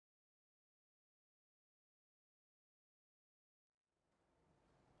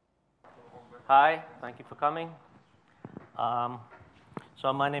Hi, thank you for coming.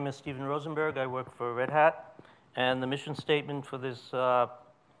 So my name is Stephen Rosenberg. I work for Red Hat. And the mission statement for this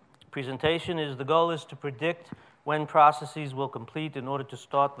presentation is the goal is to predict when processes will complete in order to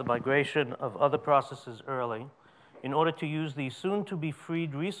start the migration of other processes early, in order to use the soon-to-be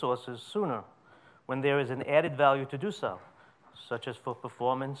freed resources sooner when there is an added value to do so, such as for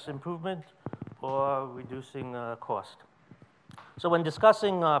performance improvement or reducing cost. So when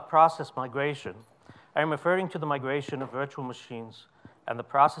discussing process migration, I am referring to the migration of virtual machines and the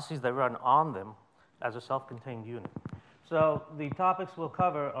processes that run on them as a self-contained unit. So the topics we'll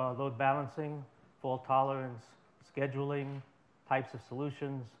cover are load balancing, fault tolerance, scheduling, types of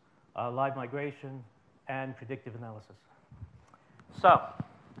solutions, live migration, and predictive analysis. So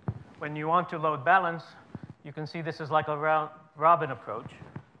when you want to load balance, you can see this is like a round-robin approach,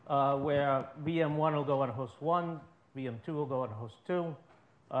 where VM1 will go on host 1, VM2 will go on host 2,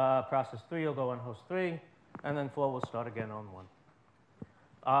 process 3 will go on host 3, and then 4 will start again on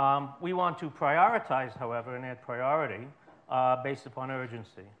 1. We want to prioritize, however, and add priority based upon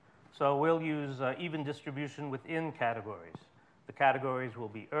urgency. So we'll use even distribution within categories. The categories will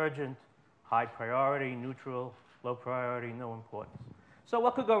be urgent, high priority, neutral, low priority, no importance. So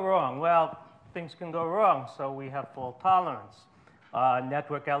what could go wrong? Well, things can go wrong. So we have fault tolerance.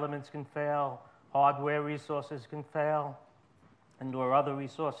 Network elements can fail. Hardware resources can fail, and/or other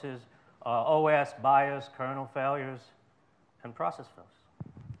resources, OS, BIOS, kernel failures, and process failures.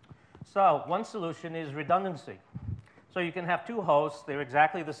 So one solution is redundancy. So you can have two hosts. They're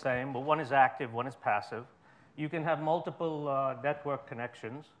exactly the same, but one is active, one is passive. You can have multiple network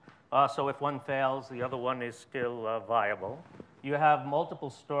connections. So if one fails, the other one is still viable. You have multiple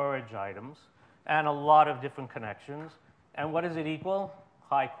storage items and a lot of different connections. And what does it equal?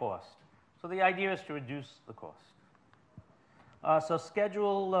 High cost. So the idea is to reduce the cost. So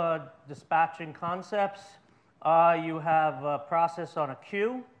schedule dispatching concepts. You have a process on a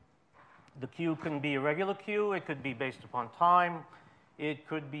queue. The queue can be a regular queue. It could be based upon time. It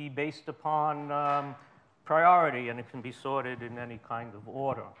could be based upon priority, and it can be sorted in any kind of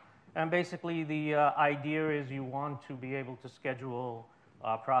order. And basically, the idea is you want to be able to schedule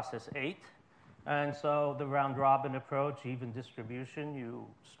process 8. And so the round-robin approach, even distribution, you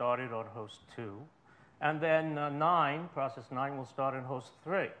started on host 2. And then process 9 will start on host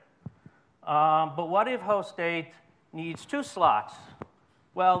 3. But what if host 8 needs 2 slots?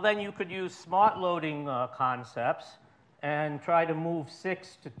 Well, then you could use smart loading concepts and try to move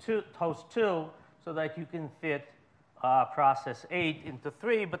 6 to host 2 so that you can fit process 8 into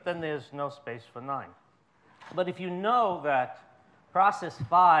 3, but then there's no space for 9. But if you know that process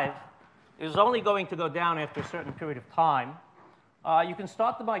 5 is only going to go down after a certain period of time, you can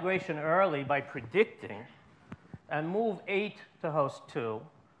start the migration early by predicting and move 8 to host 2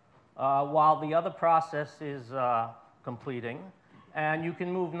 while the other process is completing. And you can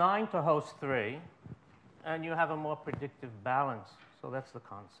move 9 to host 3, and you have a more predictive balance. So that's the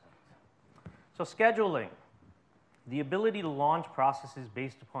concept. So scheduling, the ability to launch processes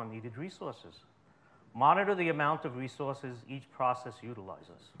based upon needed resources. Monitor the amount of resources each process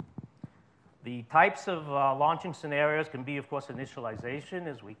utilizes. The types of launching scenarios can be, of course, initialization,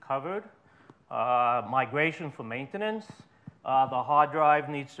 as we covered, migration for maintenance. The hard drive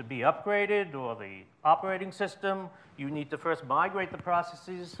needs to be upgraded, or the operating system. You need to first migrate the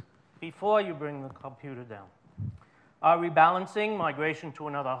processes before you bring the computer down. Rebalancing, migration to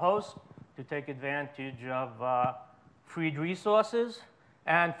another host to take advantage of freed resources.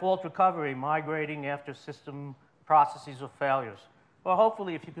 And fault recovery, migrating after system processes or failures. Well,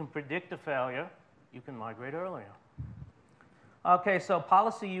 hopefully, if you can predict a failure, you can migrate earlier. OK, so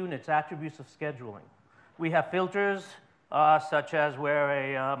policy units, attributes of scheduling. We have filters, such as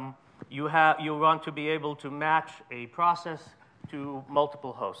where you want to be able to match a process to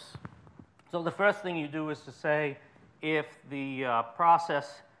multiple hosts. So the first thing you do is to say if the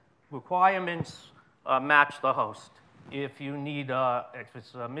process requirements match the host. If you need, if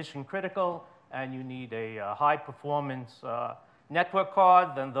it's mission critical and you need a high performance network card,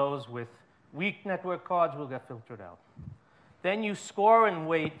 then those with weak network cards will get filtered out. Then you score and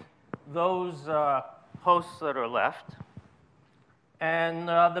weight those hosts that are left. And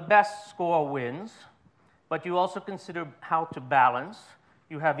the best score wins. But you also consider how to balance.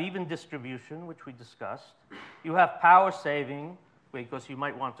 You have even distribution, which we discussed. You have power saving, because you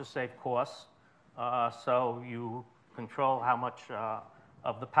might want to save costs. So you control how much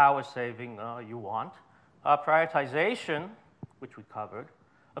of the power saving you want. Prioritization, which we covered.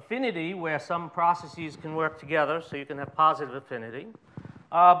 Affinity, where some processes can work together, so you can have positive affinity.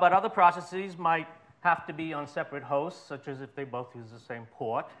 But other processes might have to be on separate hosts, such as if they both use the same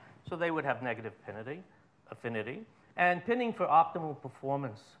port. so they would have negative affinity. And pinning for optimal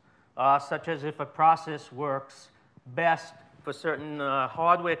performance, such as if a process works best for certain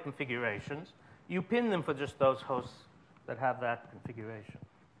hardware configurations, you pin them for just those hosts that have that configuration.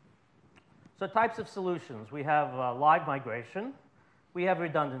 So types of solutions. We have live migration. We have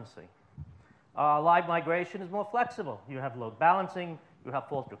redundancy. Live migration is more flexible. You have load balancing, you have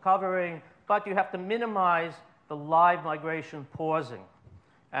fault recovery, but you have to minimize the live migration pausing.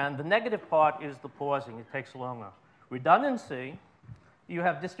 And the negative part is the pausing. It takes longer. Redundancy, you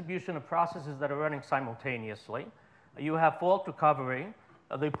have distribution of processes that are running simultaneously. You have fault recovery.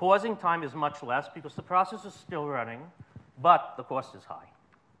 The pausing time is much less because the process is still running, but the cost is high.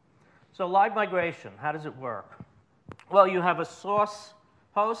 So live migration, how does it work? Well, you have a source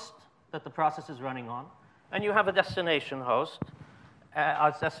host that the process is running on, and you have a destination host,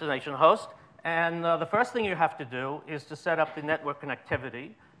 and the first thing you have to do is to set up the network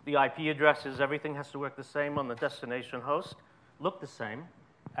connectivity. The IP addresses, everything has to work the same on the destination host, look the same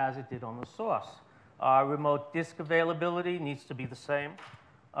as it did on the source. Remote disk availability needs to be the same.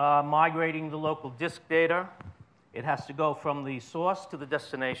 Migrating the local disk data, it has to go from the source to the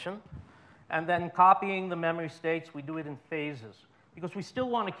destination. And then copying the memory states, we do it in phases, because we still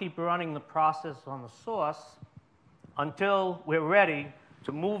want to keep running the process on the source until we're ready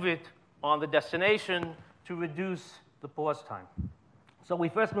to move it on the destination to reduce the pause time. So we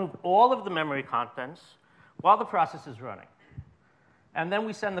first move all of the memory contents while the process is running. And then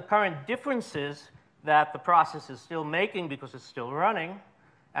we send the current differences that the process is still making because it's still running.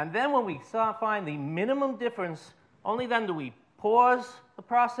 And then when we find the minimum difference, only then do we pause the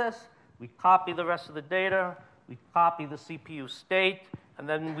process, we copy the rest of the data, we copy the CPU state, and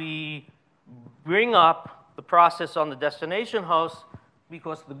then we bring up the process on the destination host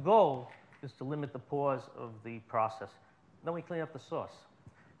because the goal is to limit the pause of the process. Then we clean up the source.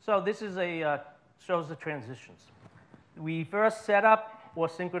 So this is shows the transitions. We first set up or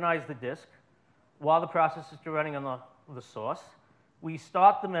synchronize the disk while the process is still running on the source. We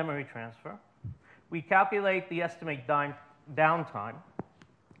start the memory transfer. We calculate the estimate downtime.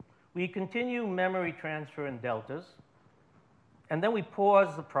 We continue memory transfer in deltas. And then we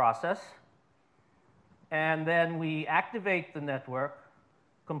pause the process. And then we activate the network,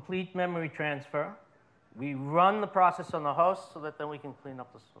 complete memory transfer. We run the process on the host so that then we can clean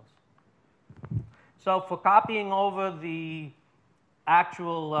up the source. So for copying over the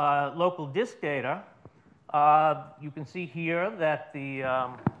actual local disk data, you can see here that the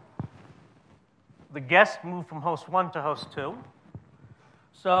guest moved from host 1 to host 2.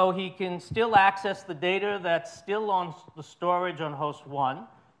 So he can still access the data that's still on the storage on host 1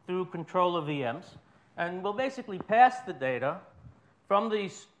 through controller VMs. And we'll basically pass the data from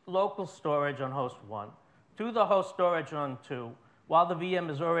the local storage on host 1 to the host storage on 2 while the VM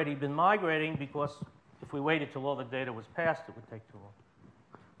has already been migrating, because if we waited till all the data was passed, it would take too long.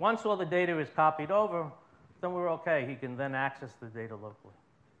 Once all the data is copied over, then we're OK. He can then access the data locally.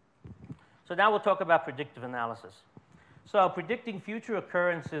 So now we'll talk about predictive analysis. So predicting future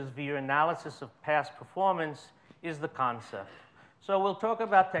occurrences via analysis of past performance is the concept. So we'll talk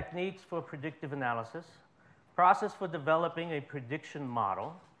about techniques for predictive analysis, process for developing a prediction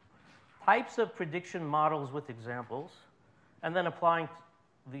model, types of prediction models with examples, and then applying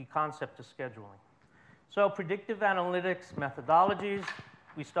the concept to scheduling. So predictive analytics methodologies,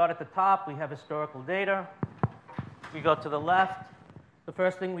 we start at the top. We have historical data. We go to the left. The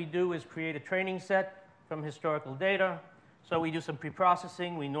first thing we do is create a training set from historical data. So we do some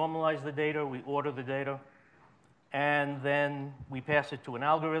pre-processing. We normalize the data. We order the data. And then we pass it to an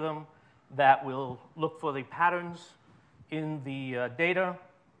algorithm that will look for the patterns in the data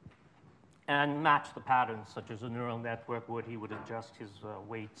and match the patterns, such as a neural network where he would adjust his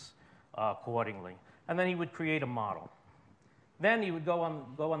weights accordingly. And then he would create a model. Then you would go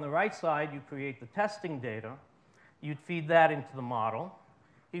on the right side. You create the testing data. You'd feed that into the model.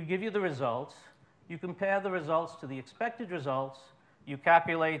 He'd give you the results. You compare the results to the expected results. You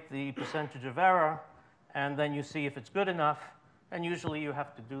calculate the percentage of error, and then you see if it's good enough. And usually you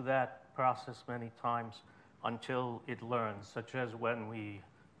have to do that process many times until it learns, such as when we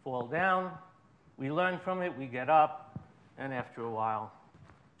fall down, we learn from it, we get up, and after a while,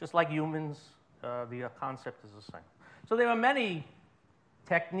 just like humans, the concept is the same. So there are many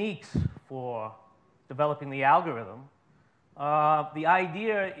techniques for developing the algorithm. The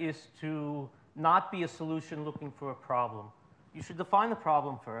idea is to not be a solution looking for a problem. You should define the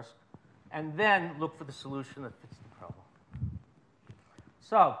problem first, and then look for the solution that fits the problem.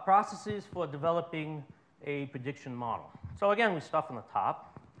 So processes for developing a prediction model. So again, we start from the top.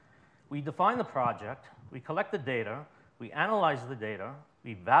 We define the project. We collect the data. We analyze the data,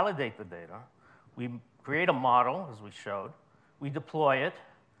 we validate the data, we create a model, as we showed, we deploy it,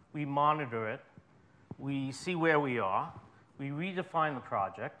 we monitor it, we see where we are, we redefine the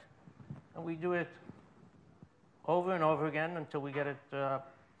project, and we do it over and over again until we get it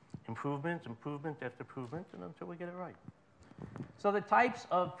improvement after improvement, and until we get it right. So the types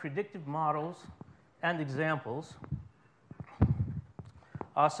of predictive models and examples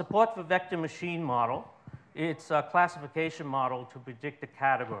support for vector machine model. It's a classification model to predict a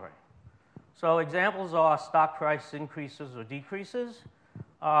category. So examples are stock price increases or decreases.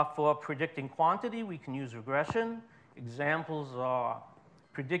 For predicting quantity, we can use regression. Examples are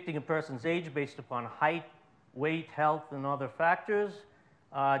predicting a person's age based upon height, weight, health, and other factors.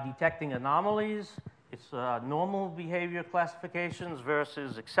 Detecting anomalies. It's normal behavior classifications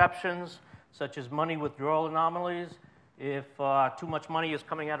versus exceptions, such as money withdrawal anomalies. If too much money is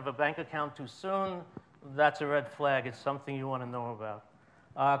coming out of a bank account too soon, that's a red flag. It's something you want to know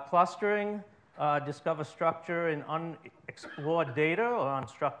about. Clustering, discover structure in unexplored data or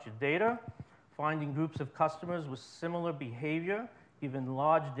unstructured data. Finding groups of customers with similar behavior, given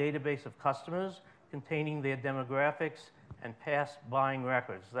large database of customers containing their demographics and past buying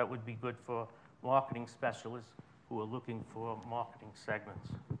records. That would be good for marketing specialists who are looking for marketing segments.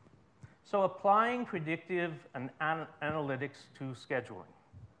 So applying predictive and analytics to scheduling.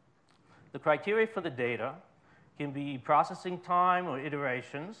 The criteria for the data can be processing time or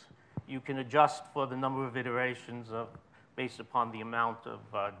iterations. You can adjust for the number of iterations based upon the amount of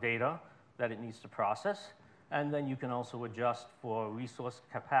data that it needs to process. And then you can also adjust for resource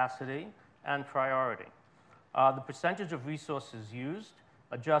capacity and priority. The percentage of resources used,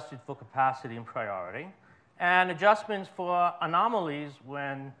 adjusted for capacity and priority, and adjustments for anomalies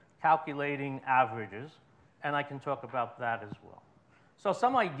when calculating averages, and I can talk about that as well. So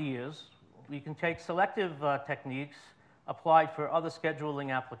some ideas, we can take selective techniques applied for other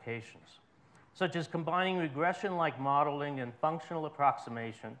scheduling applications, such as combining regression-like modeling and functional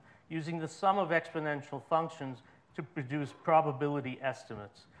approximation using the sum of exponential functions to produce probability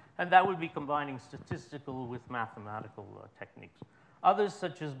estimates. And that would be combining statistical with mathematical techniques. Others,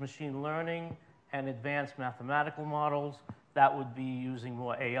 such as machine learning and advanced mathematical models, that would be using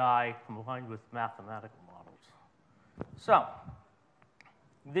more AI combined with mathematical models. So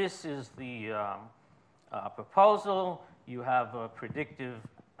this is the proposal. You have a predictive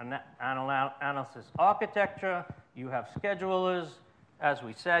analysis architecture. You have schedulers. As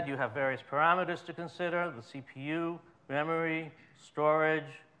we said, you have various parameters to consider: the CPU, memory, storage,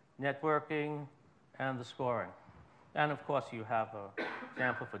 networking, and the scoring. And of course, you have an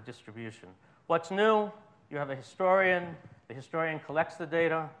example for distribution. What's new? You have a historian. The historian collects the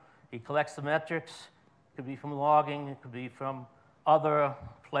data. He collects the metrics. It could be from logging. It could be from other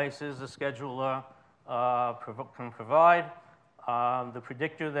places the scheduler can provide. The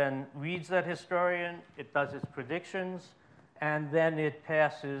predictor then reads that historian. It does its predictions. And then it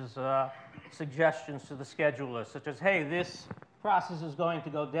passes suggestions to the scheduler, such as, hey, this process is going to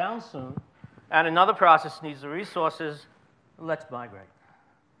go down soon, and another process needs the resources. Let's migrate.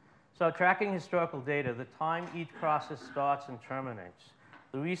 So tracking historical data, the time each process starts and terminates,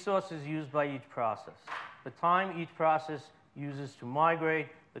 the resources used by each process, the time each process uses to migrate,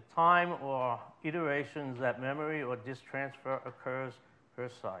 the time or iterations that memory or disk transfer occurs per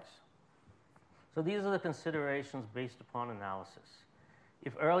slice. So these are the considerations based upon analysis.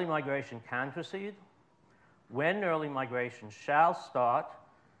 If early migration can proceed, when early migration shall start,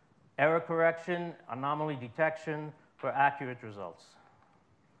 error correction, anomaly detection for accurate results.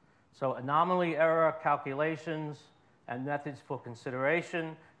 So anomaly error calculations and methods for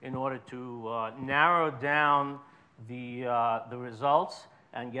consideration in order to narrow down the results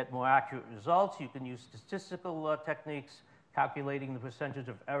and get more accurate results. You can use statistical techniques, calculating the percentage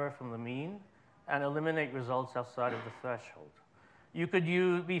of error from the mean, and eliminate results outside of the threshold. You could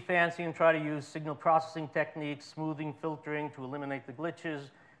be fancy and try to use signal processing techniques, smoothing, filtering to eliminate the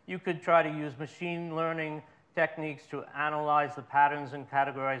glitches. You could try to use machine learning techniques to analyze the patterns and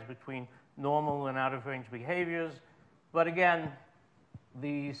categorize between normal and out-of-range behaviors. But again,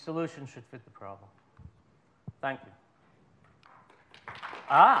 the solution should fit the problem. Thank you.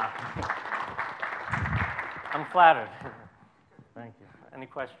 I'm flattered. Thank you. Any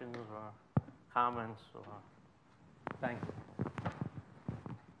questions or comments? Or thank you.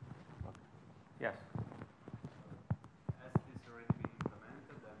 Okay. Yes. Has this already been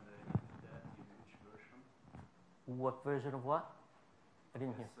implemented, and if that, in which version? What version of what? I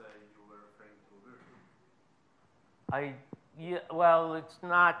didn't hear. You were referring to a version. Yeah, well, it's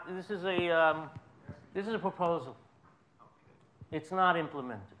not. This is a proposal. Okay. It's not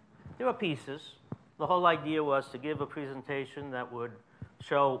implemented. There are pieces, The whole idea was to give a presentation that would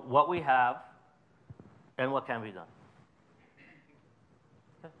show what we have and what can be done.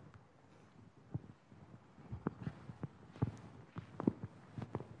 Okay.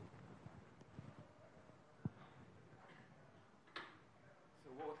 So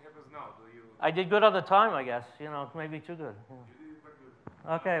what happens now? Do you? I did good on the time, I guess. You know, maybe too good. Yeah. You did quite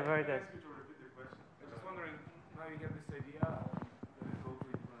good. Okay, very Can I good. ask you to repeat the question? I'm just wondering, now you have this idea, does it go to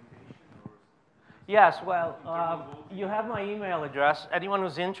implementation or? Yes, well, you have my email address. Anyone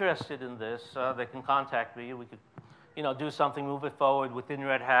who's interested in this, they can contact me. We could, you know, do something, move it forward within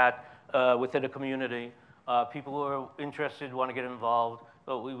Red Hat, within a community. People who are interested want to get involved.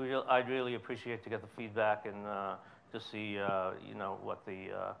 But I'd really appreciate to get the feedback and to see, you know, what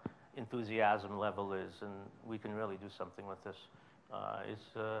the enthusiasm level is, and we can really do something with this.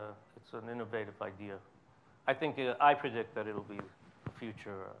 It's an innovative idea. I think I predict that it'll be a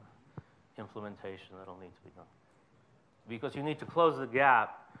future implementation that'll need to be done. Because you need to close the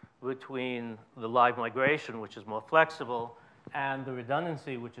gap between the live migration, which is more flexible, and the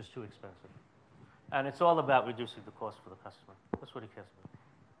redundancy, which is too expensive. And it's all about reducing the cost for the customer. That's what he cares about.